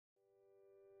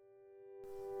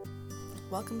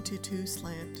Welcome to Two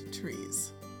Slant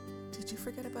Trees. Did you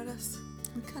forget about us?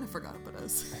 We kind of forgot about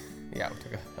us. Yeah, we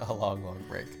took a long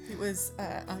break. It was,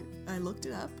 I looked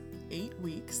it up, 8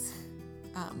 weeks,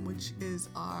 which is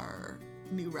our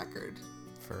new record.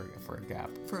 For a gap.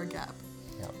 For a gap.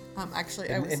 Yeah. Actually,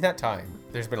 in that time,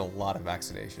 there's been a lot of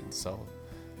vaccinations, so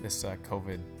this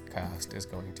COVID cast is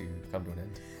going to come to an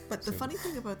end. But the funny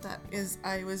thing about that is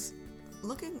I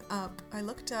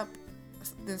looked up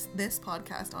this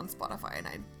podcast on Spotify, and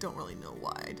I don't really know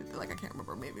why I did it. Like, I can't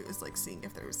remember. Maybe it was like seeing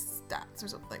if there was stats or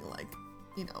something, like,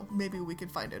 you know, maybe we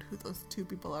could find out who those two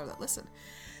people are that listen.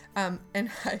 And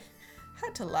I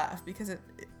had to laugh because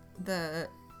the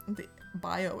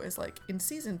bio is like, in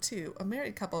season 2, a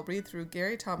married couple read through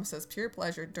Gary Thomas's Pure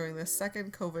Pleasure during the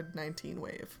second COVID-19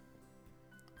 wave.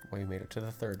 We made it to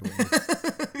the third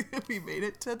wave. We made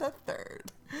it to the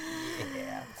third.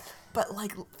 Yeah. But,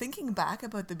 like, thinking back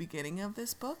about the beginning of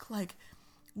this book, like,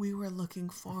 we were looking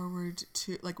forward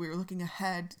to, like, we were looking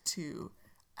ahead to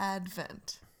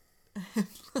Advent.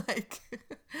 Like,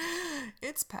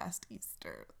 it's past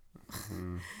Easter.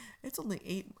 Mm-hmm. It's only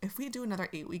 8. If we do another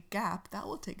 8-week gap, that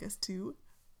will take us to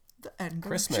the end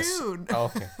Christmas. of June. Oh,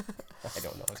 okay. I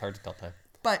don't know. It's hard to tell time.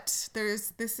 But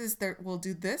we'll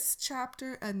do this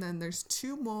chapter, and then there's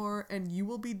 2 more, and you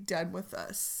will be done with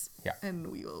us. Yeah.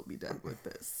 And we will be done with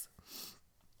this.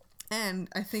 And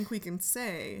I think we can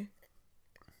say,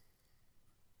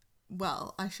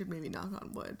 well, I should maybe knock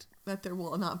on wood, that there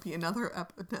will not be another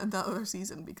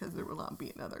season, because there will not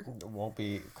be another. It won't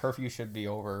be. Curfew should be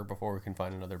over before we can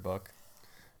find another book,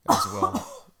 as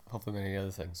well. Hopefully many other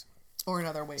things. Or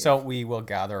another wave. So we will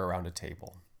gather around a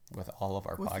table with all of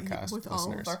our podcast with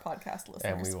listeners. all of our podcast listeners.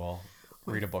 And we will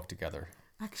read a book together.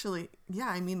 Actually, yeah,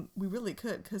 I mean, we really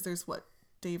could, because there's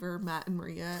Daver, Matt, and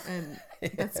Maria, and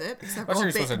that's it. Except I'm sure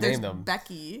you're supposed to there's name them.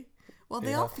 Becky. Well,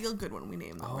 they all feel good when we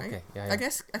name them, right? Okay. Yeah.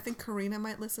 I think Karina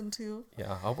might listen too.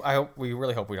 Yeah, we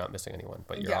really hope we're not missing anyone,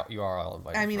 but you are all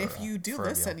invited. I mean, if you do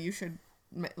listen, you should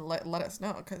let us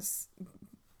know, because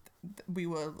we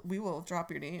will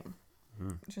drop your name,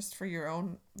 just for your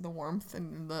own, the warmth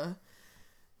and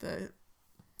the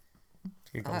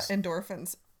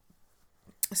endorphins.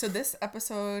 So this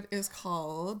episode is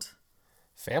called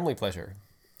Family Pleasure.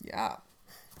 Yeah.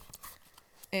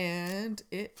 And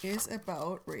it is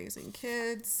about raising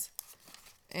kids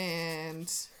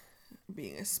and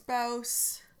being a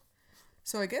spouse.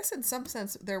 So I guess in some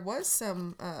sense there was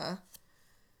some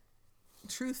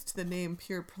truth to the name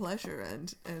Pure Pleasure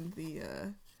and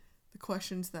the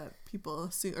questions that people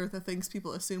assume, or the things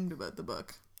people assumed about the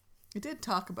book. It did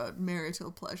talk about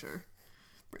marital pleasure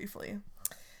briefly.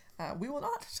 We will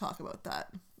not talk about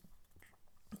that.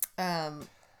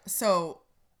 So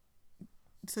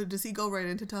does he go right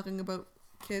into talking about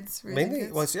kids? Mainly,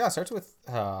 kids? well, it starts with,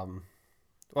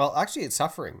 well, actually it's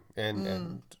suffering.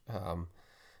 And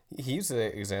he used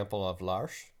the example of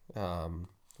L'Arche,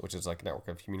 which is like a network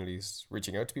of communities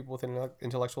reaching out to people with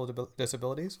intellectual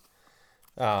disabilities.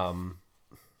 And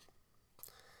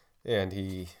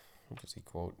what does he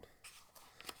quote?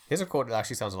 He has a quote that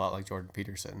actually sounds a lot like Jordan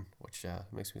Peterson, which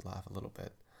makes me laugh a little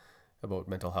bit, about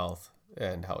mental health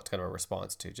and how it's kind of a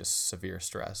response to just severe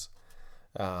stress.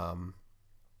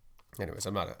 Anyways,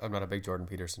 I'm not a big Jordan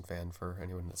Peterson fan, for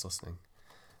anyone that's listening.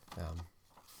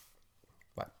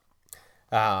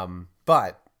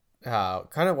 But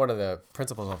kind of one of the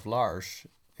principles of L'Arche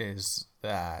is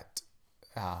that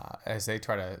as they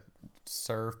try to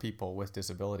serve people with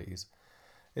disabilities,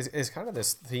 is kind of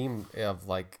this theme of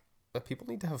like that people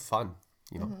need to have fun,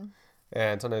 you know. Mm-hmm.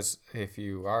 And sometimes if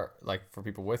you are, like, for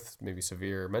people with maybe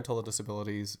severe mental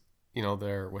disabilities, you know,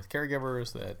 they're with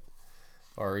caregivers that,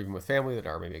 or even with family that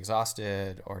are maybe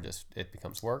exhausted, or just it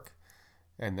becomes work,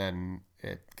 and then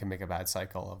it can make a bad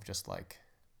cycle of just like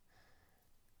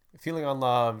feeling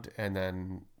unloved, and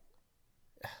then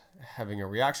having a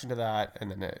reaction to that,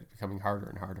 and then it becoming harder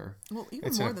and harder. Well, even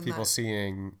instead more of than people that.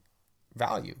 seeing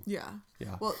value. Yeah.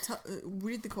 Yeah. Well,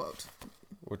 read the quote.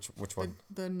 Which one?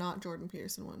 The not Jordan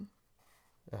Peterson one.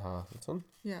 This one?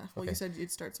 Yeah. Well, Okay. You said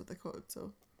it starts with a quote,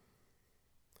 so.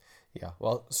 Yeah.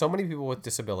 Well, so many people with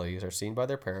disabilities are seen by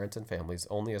their parents and families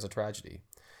only as a tragedy.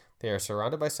 They are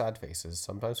surrounded by sad faces,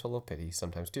 sometimes full of pity,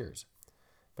 sometimes tears.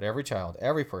 But every child,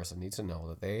 every person needs to know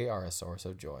that they are a source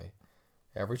of joy.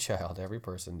 Every child, every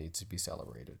person needs to be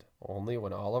celebrated. Only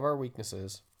when all of our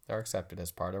weaknesses are accepted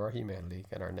as part of our humanity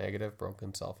can our negative,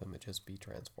 broken self-images be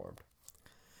transformed.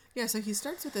 Yeah, so he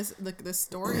starts with this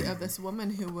story of this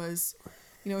woman who was,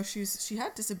 you know, she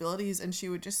had disabilities, and she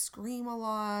would just scream a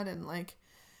lot and, like,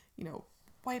 you know,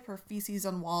 wipe her feces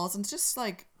on walls and just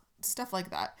like stuff like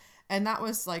that. And that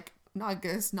was like I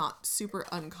guess not super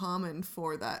uncommon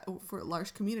for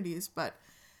large communities, but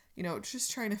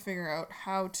just trying to figure out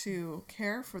how to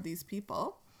care for these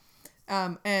people.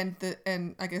 And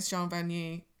I guess Jean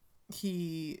Vanier,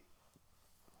 he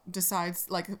decides,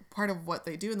 like, part of what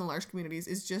they do in the large communities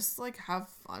is just like have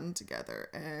fun together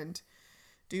and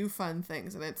do fun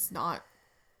things, and it's not,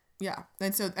 yeah.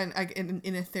 And so, and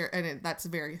that's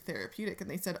very therapeutic. And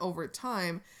they said over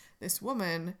time, this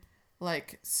woman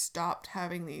like stopped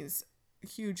having these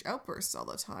huge outbursts all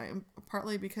the time,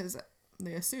 partly because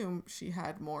they assume she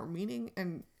had more meaning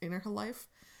in her life,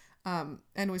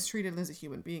 and was treated as a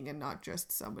human being and not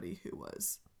just somebody who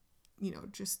was,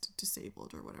 just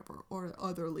disabled or whatever, or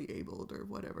otherly abled or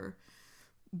whatever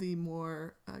the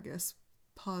more, I guess,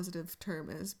 positive term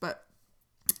is. But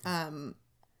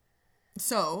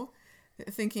so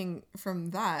thinking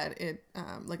from that, it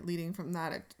like leading from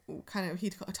that, it kind of, he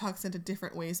talks into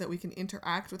different ways that we can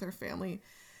interact with our family,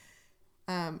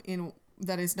 in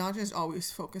that is not just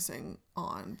always focusing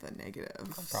on the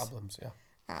negatives, problems. Yeah.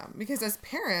 Because as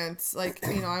parents, like,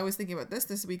 I was thinking about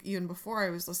this week, even before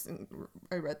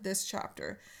I read this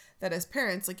chapter, that as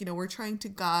parents, like, we're trying to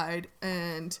guide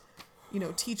and,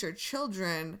 teach our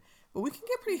children, but we can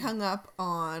get pretty hung up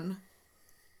on,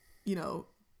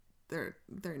 their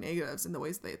negatives and the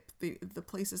ways the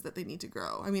places that they need to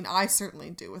grow. I mean, I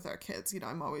certainly do with our kids.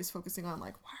 I'm always focusing on,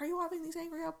 like, why are you having these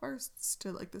angry outbursts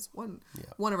to, like, this one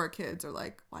of our kids, or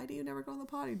like, why do you never go on the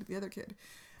potty to the other kid?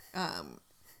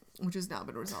 Which has now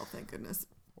been resolved, thank goodness.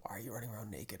 Why are you running around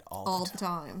naked all the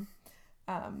time?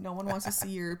 No one wants to see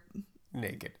your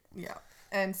naked. Yeah.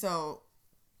 And so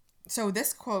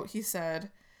this quote, he said,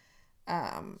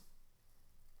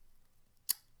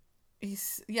 he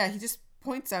just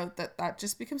points out that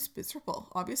just becomes miserable,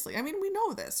 obviously. I mean, we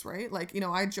know this, right? Like,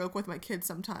 I joke with my kids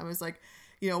sometimes, like,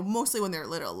 mostly when they're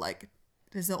little, like,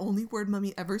 does the only word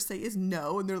mommy ever say is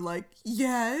no? And they're like,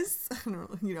 yes.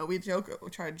 We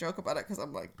try to joke about it because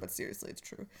I'm like, but seriously, it's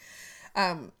true.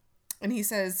 And he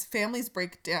says, families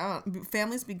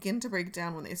begin to break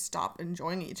down when they stop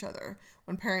enjoying each other,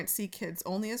 when parents see kids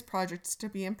only as projects to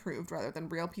be improved rather than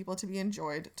real people to be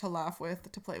enjoyed, to laugh with,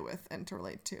 to play with, and to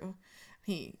relate to.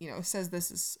 He, says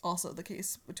this is also the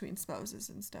case between spouses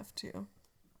and stuff too.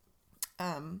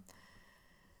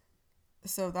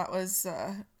 So that was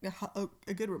a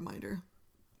good reminder.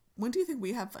 When do you think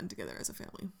we have fun together as a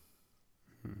family?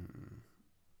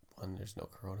 When there's no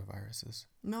coronaviruses.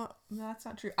 No, that's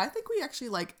not true. I think we actually,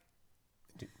 like,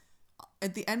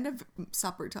 at the end of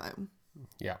supper time.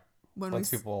 Yeah. Once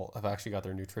people have actually got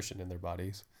their nutrition in their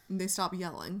bodies. They stop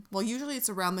yelling. Well, usually it's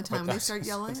around the time they start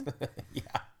yelling. Yeah.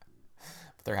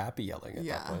 But they're happy yelling at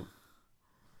that point.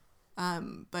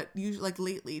 But usually, like,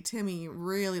 lately, Timmy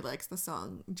really likes the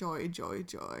song Joy, Joy,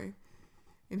 Joy.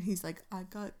 And he's like, I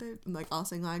got that. I'm like, I'll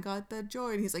sing I got that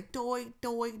joy. And he's like, doy,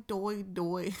 doy, doy,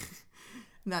 doy.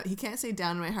 That he can't say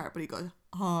down in my heart, but he goes,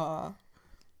 ah.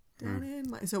 Down in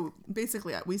my... So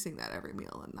basically, we sing that every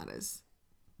meal, and that is...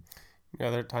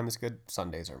 Other time is good.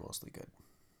 Sundays are mostly good.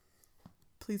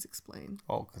 Please explain.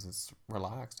 Oh, because it's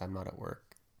relaxed. I'm not at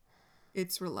work.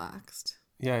 It's relaxed.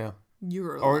 Yeah.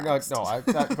 You're relaxed. Or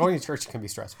no, going to church can be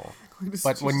stressful.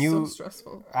 But when you, so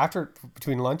stressful.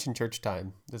 Between lunch and church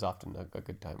time, there's often a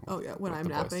good time. Oh yeah, when I'm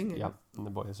napping. And the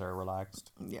boys are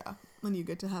relaxed. Yeah, and you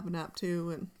get to have a nap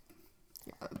too, and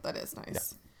yeah, that is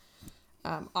nice.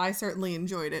 Yeah. I certainly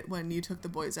enjoyed it when you took the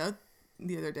boys out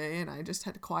the other day, and I just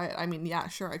had quiet. I mean, yeah,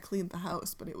 sure, I cleaned the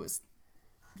house, but it was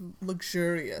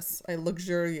luxurious. I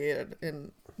luxuriated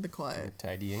in the quiet.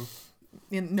 Tidying.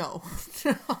 No.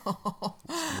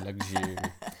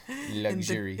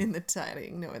 Luxury. In the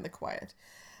tidying, no, in the quiet.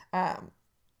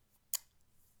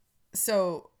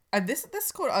 So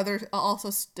this quote also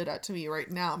stood out to me right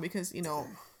now because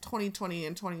 2020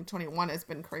 and 2021 has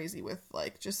been crazy with,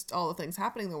 like, just all the things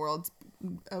happening in the world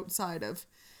outside of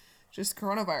just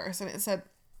coronavirus. And it said,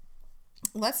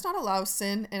 let's not allow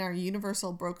sin and our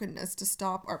universal brokenness to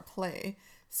stop our play,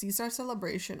 cease our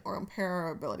celebration, or impair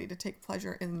our ability to take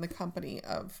pleasure in the company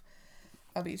of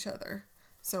each other.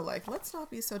 So, like, let's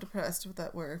not be so depressed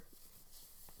that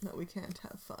we can't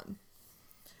have fun.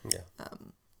 Yeah.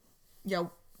 Yeah.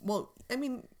 Well, I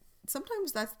mean,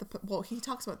 sometimes that's he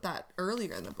talks about that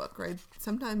earlier in the book, right?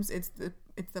 Sometimes it's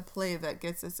the play that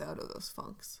gets us out of those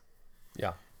funks.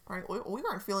 Yeah. All right. We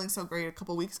weren't feeling so great a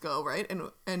couple weeks ago, right?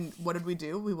 And what did we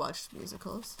do? We watched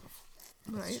musicals.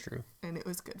 Right? That's true. And it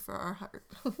was good for our heart.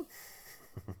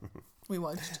 We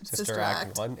watched Sister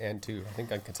Act 1 and 2, I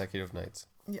think, on consecutive nights.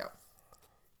 Yeah.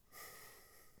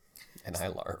 And I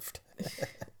larfed.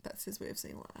 That's his way of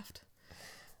saying laughed.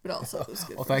 but also it was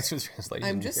good. Well, thanks for the translation.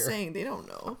 I'm just here. saying they don't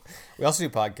know. We also do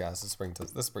podcasts. This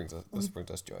brings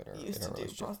us joy in our, Used in our to do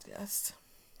relationship. podcasts.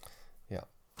 Yeah.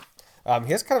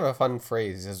 He has kind of a fun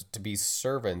phrase. He says, to be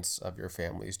servants of your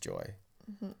family's joy.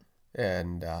 Mm-hmm.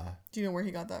 And Do you know where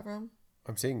he got that from?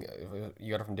 I'm seeing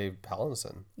you got it from Dave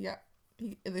Pallinson. Yeah.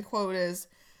 The quote is,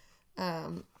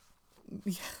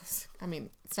 yes, I mean,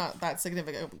 it's not that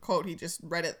significant quote. He just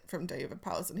read it from David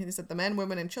Pallison. He said, the men,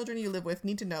 women, and children you live with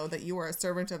need to know that you are a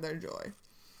servant of their joy.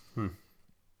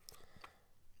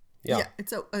 Yeah.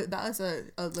 It's that was a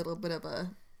little bit of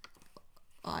a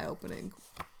eye-opening.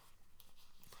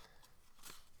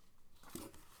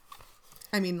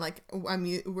 I mean, like,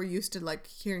 we're used to, like,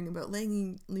 hearing about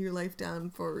laying your life down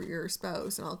for your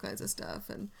spouse and all kinds of stuff,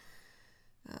 and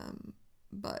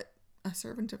but a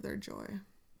servant of their joy.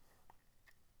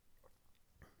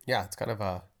 Yeah, it's kind of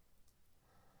a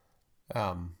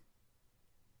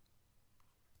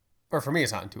or for me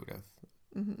it's not intuitive.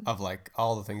 Mm-hmm. Of like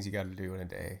all the things you got to do in a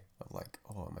day of like,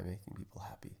 oh, am I making people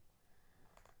happy?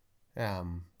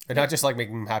 And not just like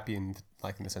making them happy in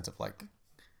like in the sense of like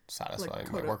satisfying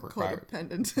my work requirement.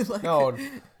 Codependent. Like,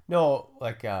 no,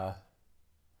 like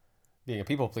being a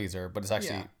people pleaser, but it's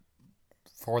actually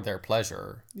for their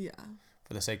pleasure. Yeah.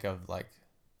 For the sake of like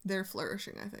they're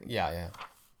flourishing, I think. Yeah.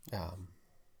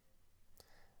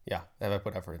 Yeah, and I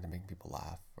put effort into making people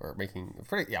laugh or making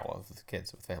with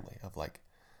kids, with family, of like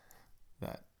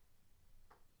that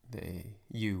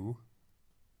you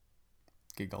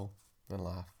giggle and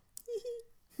laugh.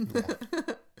 Yeah.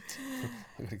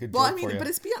 I got a good Well, I joke mean, for you. but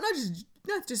it's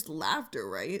not just laughter,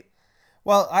 right?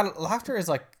 Well, laughter is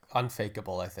like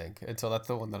unfakeable, I think, and so that's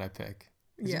the one that I pick.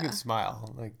 'Cause you can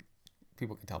smile, like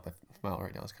people can tell my smile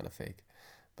right now is kind of fake,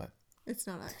 but it's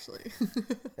not actually.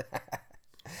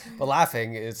 But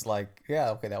laughing is like,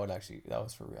 yeah, okay, that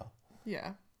was for real.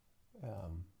 Yeah.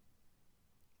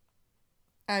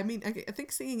 I mean, I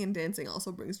think singing and dancing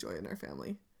also brings joy in our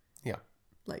family. Yeah.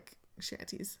 Like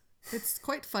shanties. It's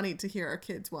quite funny to hear our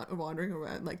kids wandering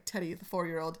around. Like Teddy, the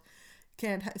 4-year-old,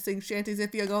 can't sing shanties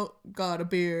if you got a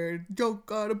beard. Joe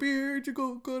got a beard. You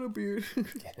got a beard.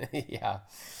 Yeah.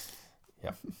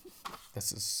 Yep.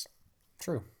 This is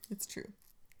true. It's true.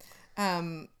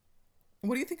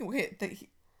 What do you think?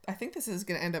 I think this is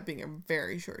going to end up being a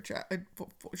very short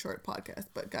short podcast.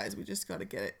 But guys, we just got to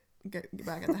get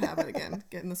back in the habit again,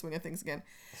 get in the swing of things again.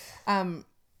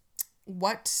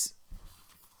 What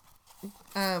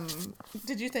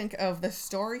did you think of the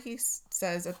story he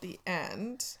says at the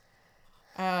end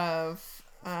of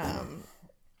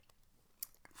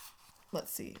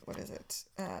let's see, what is it?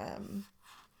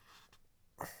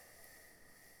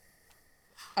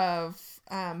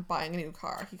 Buying a new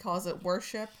car. He calls it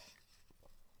worship.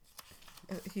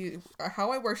 How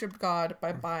I worshiped God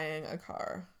by buying a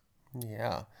car.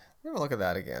 Yeah. We're gonna look at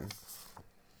that again.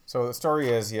 So the story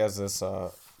is he has this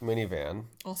minivan.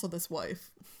 Also this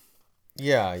wife.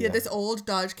 Yeah. He had this old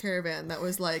Dodge Caravan that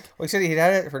was like... Well, he said he'd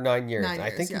had it for 9 years. 9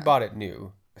 years, I think he bought it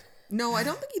new. No, I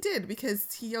don't think he did,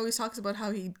 because he always talks about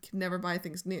how he can never buy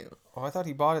things new. Oh, I thought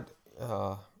he bought it...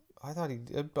 I thought he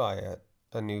did buy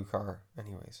a new car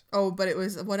anyways. Oh, but it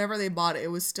was... Whatever they bought, it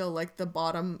was still like the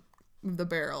bottom of the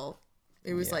barrel.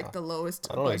 It was like the lowest...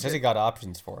 I don't know. He says he got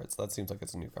options for it, so that seems like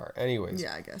it's a new car. Anyways.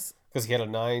 Yeah, I guess. Because he had a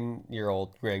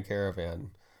 9-year-old Grand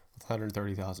Caravan with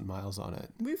 130,000 miles on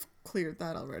it. We've cleared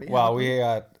that already. Wow, we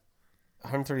got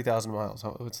 130,000 miles.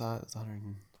 What's that? It's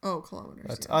 100. Oh,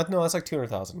 kilometers. That's, no, that's like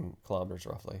 200,000 kilometers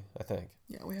roughly, I think.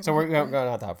 Yeah, we have. So we're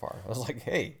not that far. I was like,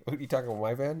 hey, are you talking about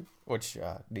my van? Which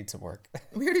needs some work.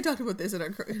 We already talked about this in our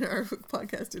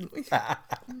podcast, didn't we?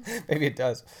 Maybe it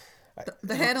does.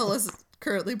 The handle is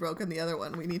currently broken. The other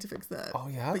one, we need to fix that. Oh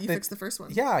yeah, but you fixed the first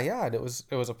one. Yeah, and it was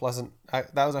a pleasant.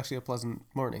 That was actually a pleasant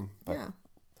morning. But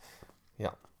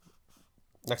yeah.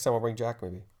 Next time we'll bring Jack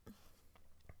maybe.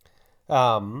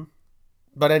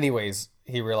 But anyways,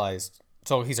 he realized.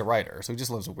 So he's a writer. So he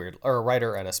just lives a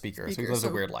writer and a speaker. So he lives a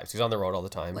weird life. So he's on the road all the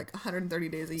time. Like 130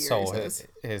 days a year. So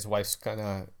his wife's kind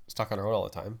of stuck on the road all the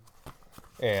time,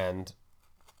 and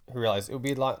he realized it would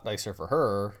be a lot nicer for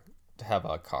her to have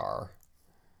a car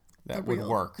that would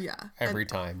work every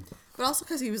time. But also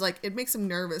because he was like, it makes him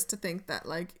nervous to think that,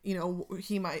 like, you know,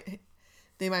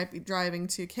 they might be driving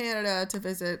to Canada to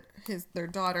visit their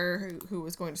daughter who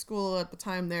was going to school at the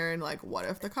time there, and like, what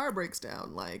if the car breaks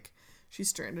down? Like, she's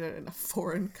stranded in a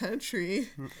foreign country.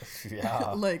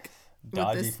 Yeah. Like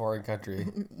dodgy foreign country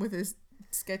with his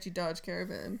sketchy Dodge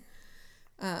Caravan.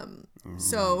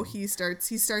 So he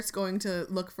starts going to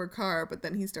look for a car, but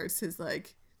then he starts his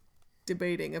like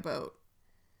debating about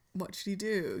what should he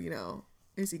do, you know.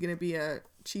 Is he going to be a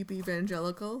cheap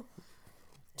evangelical?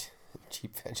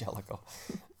 Cheap evangelical.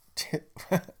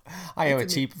 I am a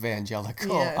cheap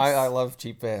evangelical. Yes. I love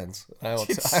cheap vans. I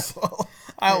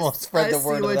will spread the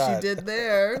word of that. I see what you did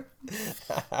there.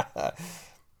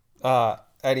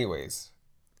 Anyways,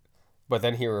 but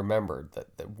then he remembered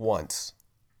that once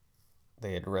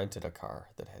they had rented a car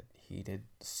that had heated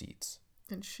seats.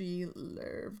 And she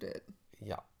loved it.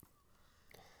 Yeah.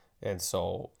 And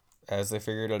so, as they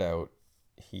figured it out,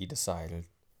 he decided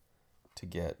to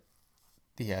get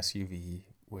the SUV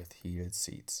with heated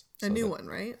seats. A new one,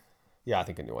 right? Yeah, I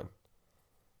think a new one.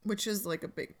 Which is like a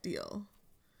big deal.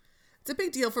 It's a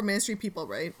big deal for ministry people,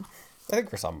 right? I think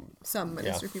for some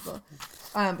ministry people.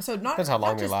 So not depends how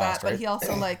long not they just last, that, right? but he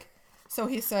also like. So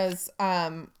he says,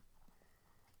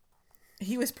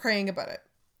 he was praying about it,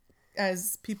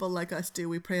 as people like us do.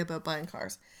 We pray about buying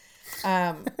cars.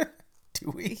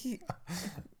 Do we?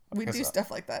 We do stuff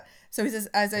like that. So he says,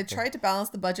 as I tried to balance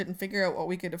the budget and figure out what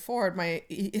we could afford, my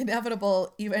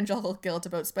inevitable evangelical guilt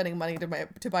about spending money to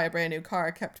buy a brand new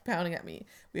car kept pounding at me.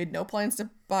 We had no plans to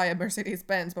buy a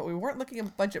Mercedes-Benz, but we weren't looking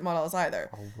at budget models either.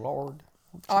 Oh, Lord.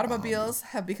 Automobiles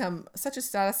have become such a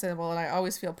status symbol, and I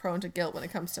always feel prone to guilt when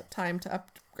it comes to time to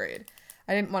upgrade.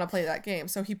 I didn't want to play that game.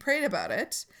 So he prayed about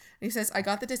it. And he says, I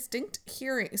got the distinct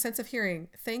sense of hearing,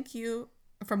 thank you,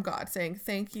 from God, saying,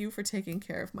 thank you for taking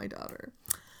care of my daughter.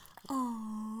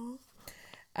 Aww.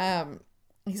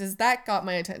 He says, that got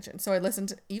my attention. So I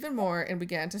listened even more and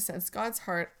began to sense God's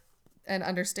heart and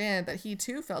understand that he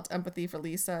too felt empathy for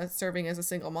Lisa serving as a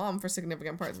single mom for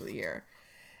significant parts of the year.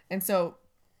 And so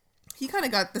he kind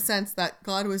of got the sense that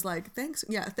God was like, thanks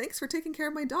for taking care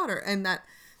of my daughter. And that,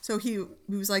 so he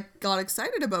was like, got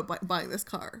excited about buying this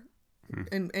car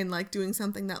and like doing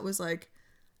something that was like,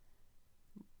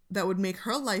 that would make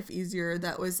her life easier.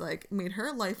 That was like, made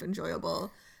her life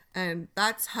enjoyable. And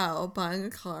that's how buying a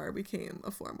car became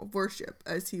a form of worship,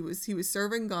 as he was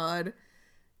serving God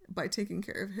by taking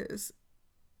care of his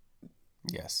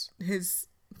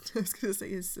I was going to say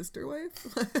his sister wife.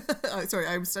 Sorry,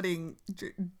 I'm studying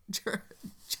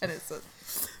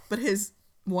Genesis. But his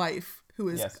wife, who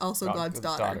is also God's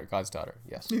daughter. God's daughter,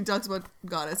 yes. He talks about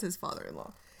God as his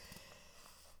father-in-law,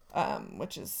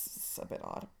 which is a bit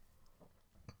odd.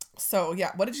 So,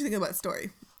 yeah, what did you think about that story?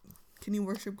 Can you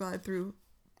worship God through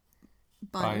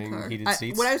buying a car? Heated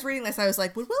seats? When I was reading this, I was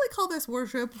like, would Willie call this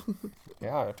worship?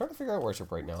 Yeah, I'm trying to figure out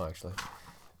worship right now, actually.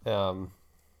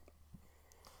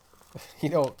 You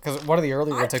know, because one of the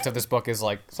earlier takes of this book is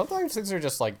like, sometimes things are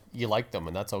just like, you like them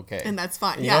and that's okay. And that's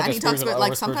fine. And yeah, and he talks about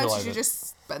like, sometimes you should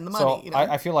just spend the money. So you know?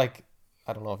 I feel like,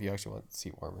 I don't know if you actually want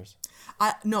seat warmers.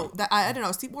 I don't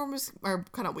know. Seat warmers are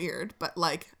kind of weird, but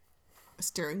like a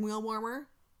steering wheel warmer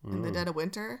in the dead of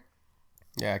winter.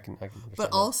 Yeah, I can understand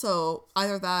But that. also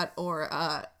either that or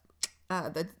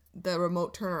the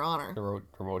remote turner oner. The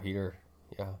remote heater,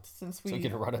 yeah. So you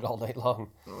can run it all night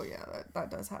long. Oh yeah,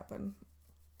 that does happen.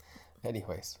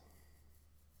 Anyways.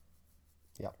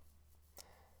 Yeah.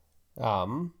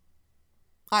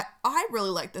 I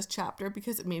really like this chapter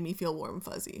because it made me feel warm and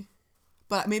fuzzy.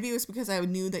 But maybe it was because I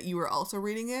knew that you were also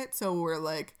reading it, so we're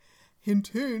like, hint,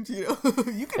 hint, you know,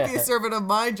 you can be a servant of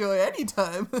my joy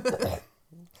anytime.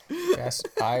 Yes,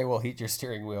 I will heat your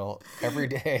steering wheel every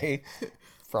day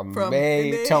from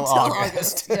May till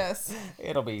August. Yes.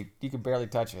 You can barely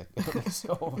touch it. It's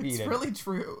so heated. It's really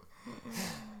true.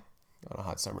 On a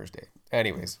hot summer's day.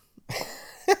 Anyways.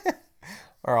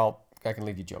 Or I can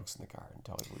leave you jokes in the car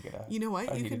until we get a. You know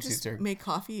what? You can just make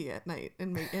coffee at night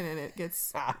and it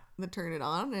gets turn it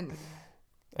on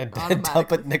and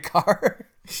dump it in the car.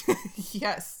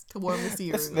 Yes, to warm the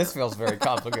steering wheel. This feels very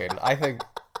complicated. I think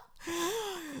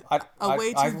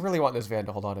I really want this van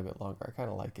to hold on a bit longer. I kind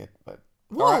of like it, but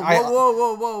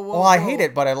whoa. Well, I hate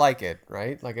it, but I like it.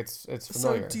 Right? Like it's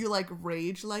familiar. So do you like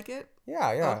rage like it?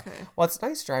 Yeah. Okay. Well, it's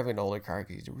nice driving an older car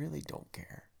because you really don't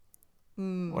care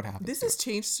what happens. This has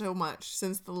changed so much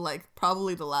since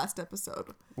probably the last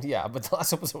episode. Yeah, but the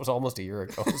last episode was almost a year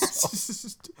ago. So.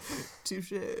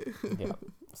 Touche. Yeah.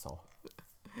 So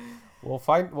we'll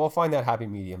find that happy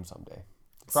medium someday.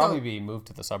 Probably be moved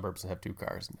to the suburbs and have two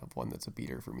cars and have one that's a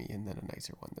beater for me and then a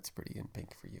nicer one that's pretty and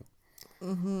pink for you.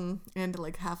 Mm-hmm. And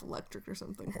like half electric or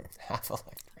something. Half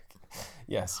electric.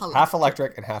 Yes. Half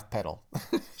electric and half pedal.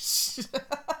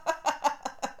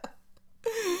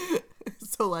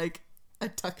 So like a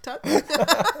tuk-tuk?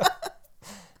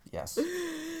 Yes.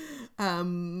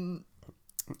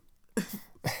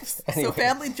 So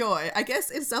family joy. I guess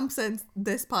in some sense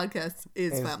this podcast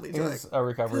is family joy. It's a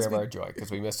recovery of our joy because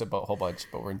we missed a whole bunch,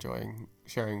 but we're enjoying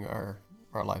sharing our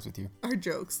lives with you. Our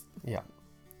jokes. Yeah.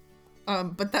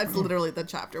 But that's literally the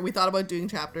chapter. We thought about doing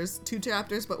 2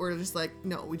 chapters, but we're just like,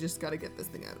 no, we just got to get this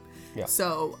thing out. Yeah.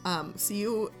 So, see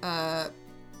you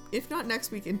if not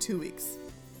next week, in 2 weeks.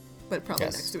 But probably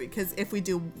Yes. next week. Because if we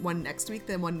do one next week,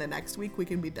 then one the next week, we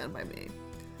can be done by May.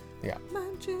 Yeah,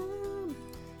 Imagine.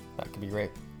 that could be great.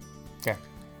 Okay.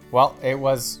 Well, it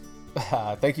was.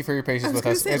 Thank you for your I patience was with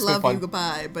going to us. say It's been love fun. you,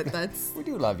 goodbye, but that's... We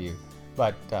do love you,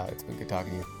 but it's been good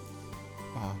talking to you.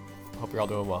 Hope you're all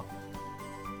doing well.